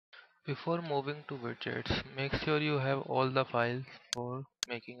Before moving to widgets, make sure you have all the files for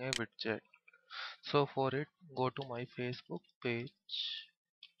making a widget. So for it, go to my Facebook page,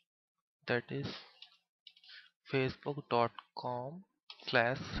 that is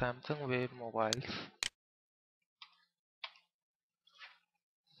facebook.com/Samsung Web Mobiles.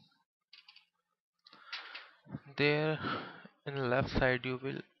 There in the left side you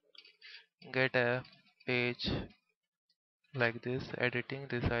will get a page like this: editing,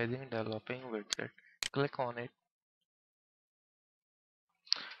 resizing, developing widget. Click on it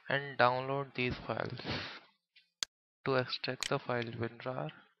and download these files. To extract the file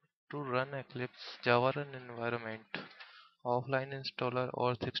WinRAR, to run Eclipse Java Run environment, offline installer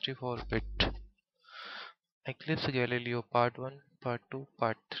or 64-bit. Eclipse Galileo Part 1, Part 2,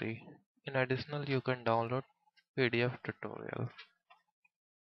 Part 3. In additional, you can download PDF tutorial.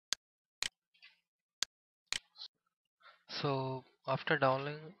 So after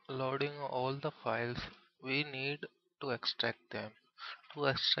downloading all the files, we need to extract them. To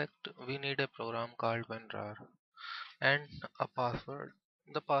extract, we need a program called WinRAR and a password.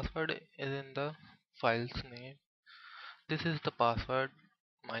 The password is in the file's name. This is the password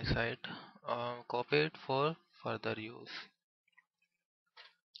my site. Copy it for further use.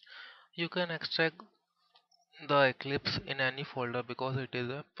 You can extract the Eclipse in any folder because it is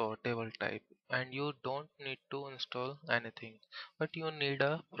a portable type and you don't need to install anything, but you need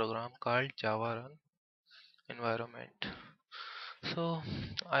a program called Java Run environment. So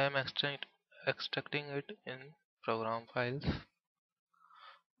I am extracting it in program files.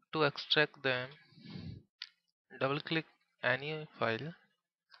 To extract them, double click any file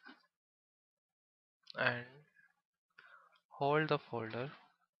and hold the folder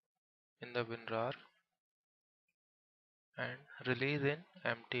in the WinRAR and release in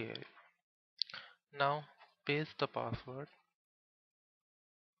empty area. Now paste the password.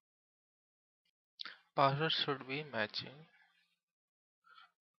 Password should be matching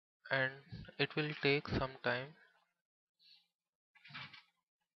and it will take some time.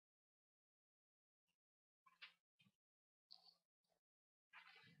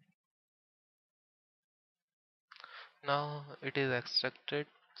 Now it is extracted,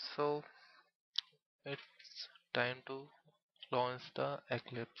 so it's time to launch the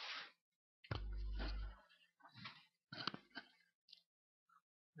Eclipse.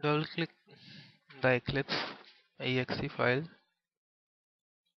 Double click the Eclipse exe file.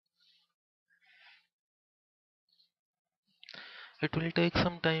 It will take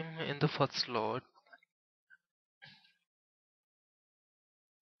some time in the first load.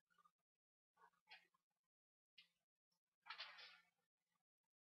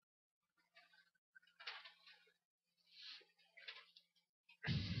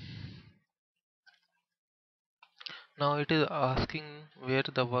 Now it is asking where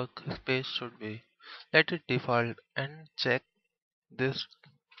the workspace should be. Let it default and check this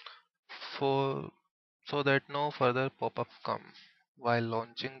for so that no further pop-up come while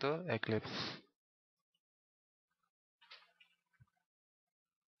launching the Eclipse.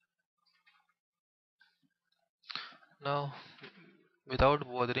 Now without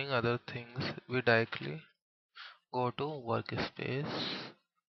bothering other things, we directly go to workspace.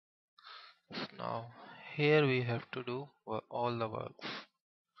 Now here we have to do all the works.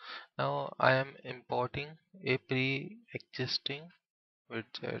 Now I am importing a pre-existing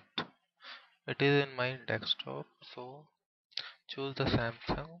widget. It is in my desktop, so choose the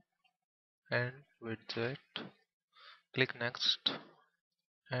Samsung and widget. Click next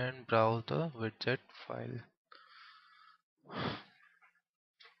and browse the widget file.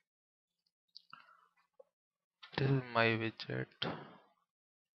 This is my widget.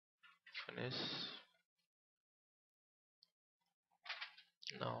 Finish.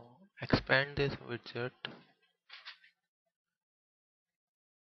 Now expand this widget.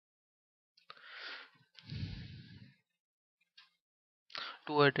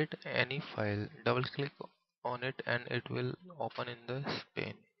 To edit any file, double click on it and it will open in the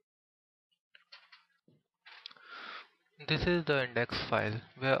pane. This is the index file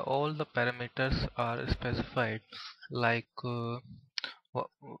where all the parameters are specified, like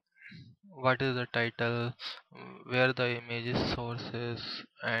wh- what is the title, where the image source is,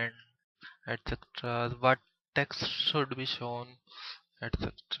 and etc. What text should be shown,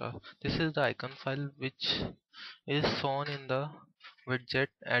 etc. This is the icon file which is shown in the widget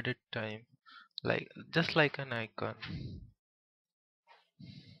edit time, like just like an icon.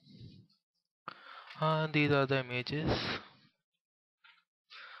 These are the images,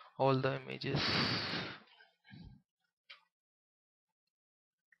 all the images.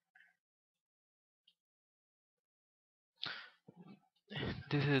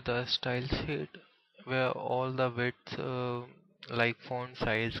 This is the style sheet where all the widths like font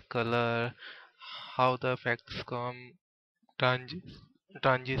size, color, how the effects come, transi-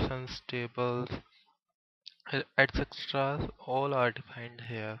 transitions, tables, etc. all are defined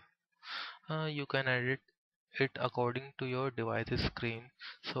here. You can edit it according to your device's screen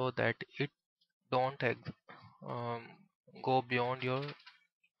so that it don't um, go beyond your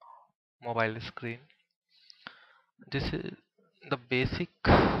mobile screen. This is the basic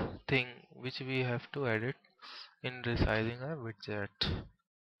thing which we have to edit in resizing a widget.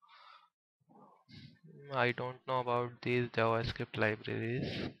 I don't know about these JavaScript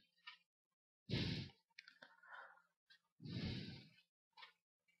libraries.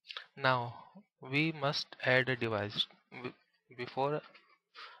 Now we must add a device before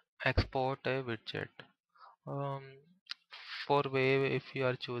export a widget. Um, for wave, if you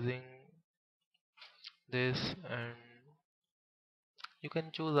are choosing this, and you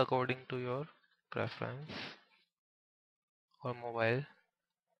can choose according to your preference or mobile.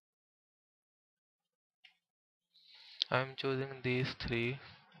 I'm choosing these three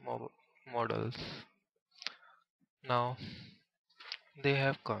models. Now they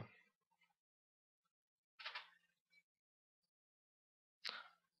have come.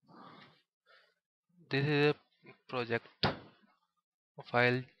 This is a project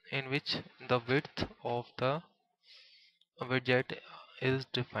file in which the width of the widget is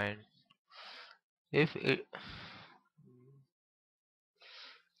defined. If it,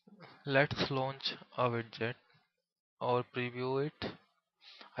 let's launch a widget or preview it.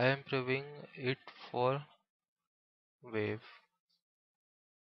 I am previewing it for wave.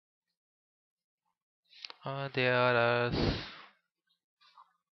 There are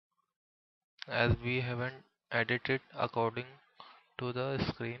as we haven't edited according to the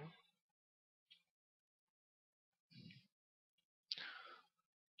screen.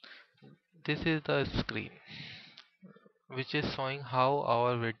 This is the screen which is showing how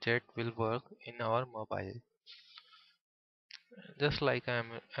our widget will work in our mobile, just like an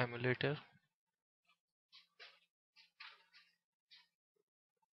emulator.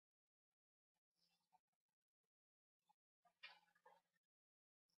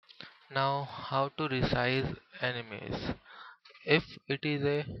 Now how to resize an image. If it is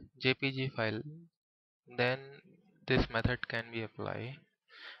a JPG file, then this method can be applied.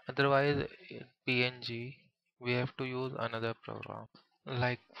 Otherwise, PNG, we have to use another program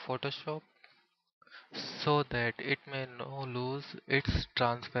like Photoshop so that it may no lose its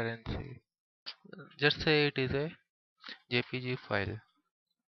transparency. Just say it is a JPG file,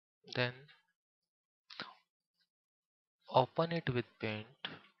 then open it with Paint,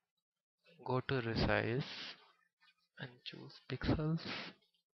 go to Resize and choose Pixels,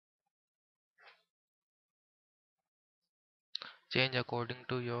 change according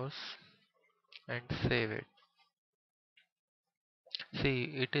to yours and save it. See,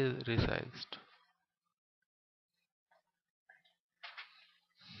 it is resized.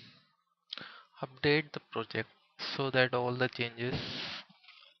 Update the project so that all the changes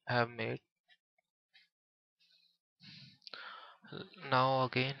have made. Now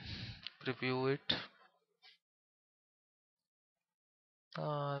again preview it.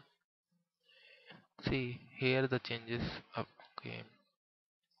 uh, See here the changes up came.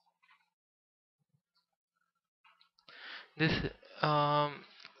 This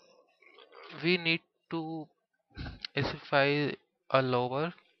we need to specify a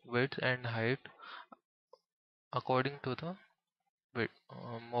lower width and height according to the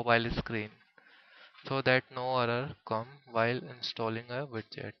mobile screen so that no error come while installing a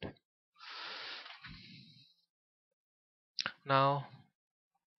widget. Now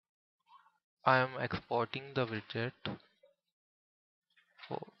I am exporting the widget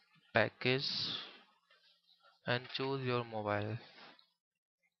for package and choose your mobile.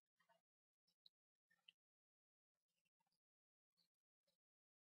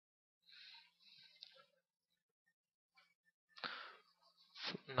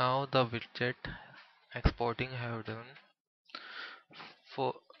 Now the widget exporting have done.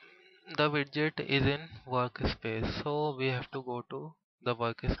 For the widget is in workspace, so we have to go to the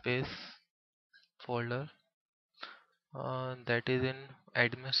workspace folder, that is in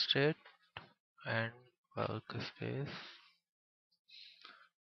administrate and workspace.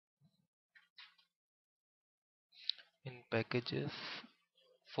 In packages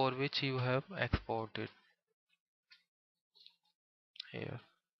for which you have exported here.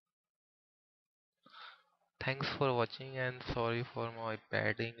 Thanks for watching and sorry for my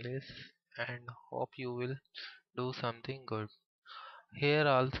bad English, and hope you will do something good. Here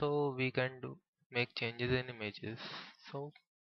also we can do make changes in images. So